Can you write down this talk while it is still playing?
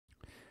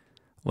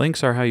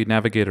Links are how you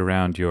navigate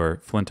around your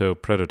Flinto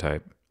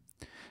prototype.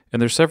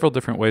 And there's several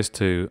different ways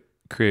to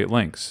create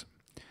links.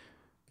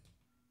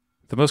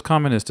 The most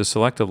common is to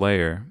select a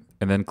layer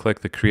and then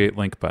click the Create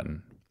Link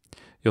button.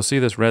 You'll see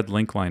this red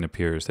link line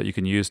appears that you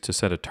can use to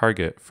set a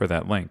target for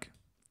that link.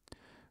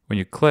 When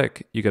you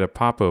click, you get a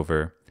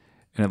popover,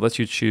 and it lets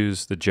you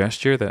choose the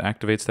gesture that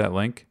activates that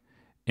link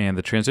and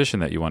the transition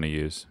that you want to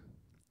use.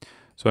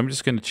 So I'm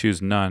just going to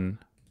choose None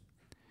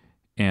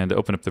and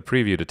open up the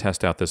preview to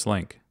test out this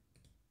link.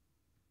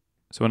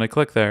 So when I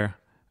click there,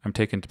 I'm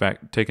taken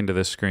to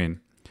this screen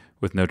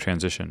with no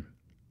transition.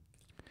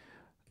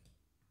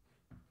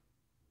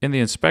 In the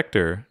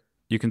inspector,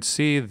 you can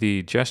see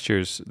the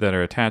gestures that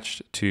are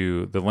attached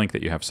to the link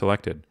that you have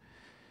selected.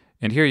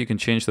 And here you can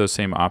change those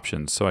same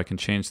options. So I can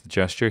change the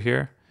gesture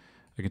here,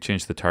 I can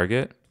change the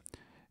target,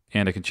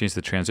 and I can change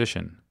the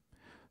transition.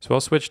 So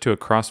I'll switch to a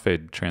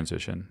crossfade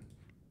transition.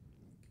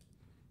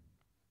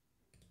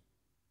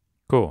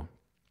 Cool.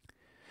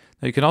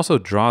 Now you can also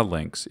draw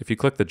links. If you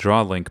click the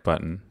Draw Link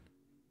button,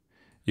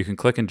 you can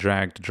click and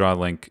drag to draw a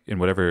link in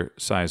whatever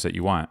size that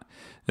you want.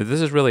 Now,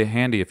 this is really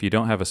handy if you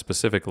don't have a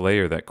specific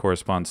layer that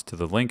corresponds to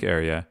the link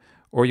area,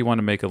 or you want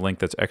to make a link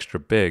that's extra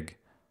big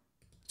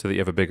so that you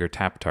have a bigger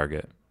tap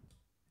target.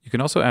 You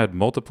can also add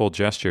multiple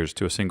gestures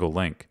to a single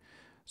link.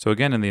 So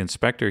again, in the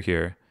inspector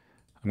here,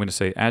 I'm going to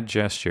say Add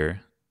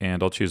Gesture,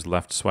 and I'll choose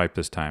left swipe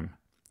this time.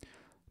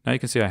 Now you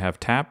can see I have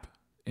tap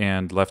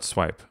and left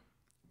swipe.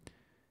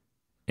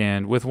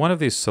 And with one of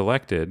these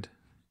selected,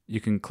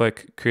 you can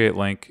click Create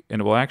Link,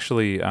 and it will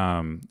actually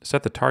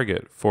set the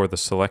target for the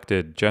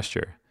selected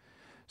gesture.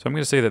 So I'm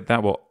going to say that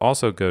that will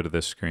also go to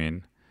this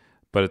screen,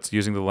 but it's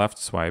using the left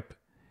swipe,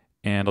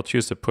 and I'll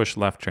choose the Push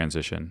Left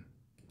transition.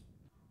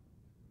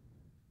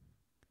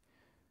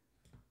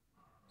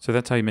 So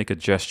that's how you make a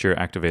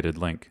gesture-activated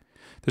link.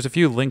 There's a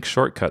few link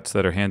shortcuts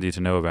that are handy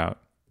to know about.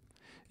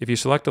 If you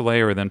select a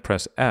layer and then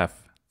press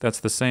F, that's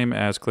the same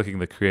as clicking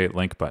the Create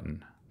Link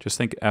button. Just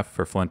think F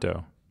for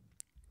Flinto.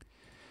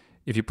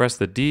 If you press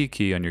the D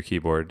key on your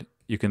keyboard,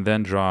 you can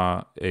then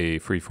draw a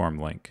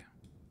freeform link.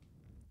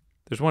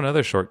 There's one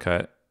other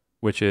shortcut,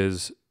 which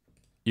is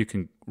you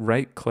can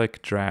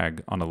right-click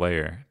drag on a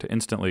layer to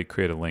instantly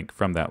create a link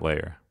from that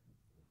layer.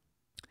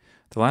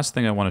 The last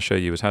thing I want to show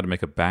you is how to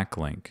make a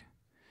backlink.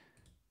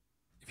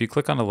 If you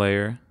click on a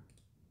layer,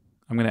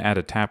 I'm going to add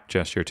a tap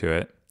gesture to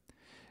it.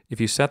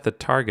 If you set the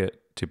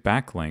target to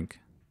backlink,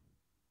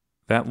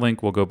 that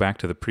link will go back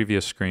to the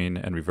previous screen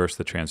and reverse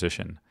the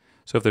transition.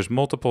 So if there's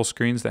multiple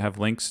screens that have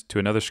links to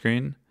another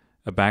screen,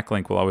 a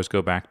backlink will always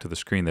go back to the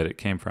screen that it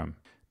came from.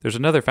 There's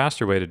another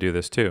faster way to do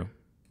this too.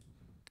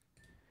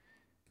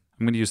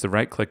 I'm going to use the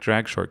right-click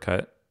drag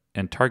shortcut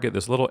and target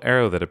this little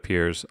arrow that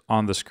appears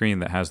on the screen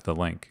that has the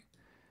link.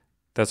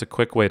 That's a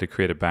quick way to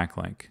create a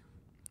backlink.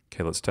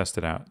 Okay, let's test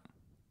it out.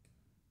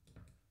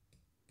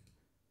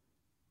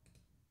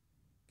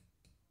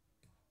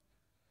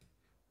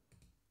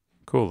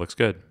 Cool, looks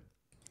good.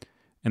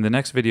 In the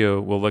next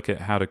video, we'll look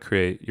at how to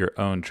create your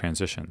own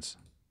transitions.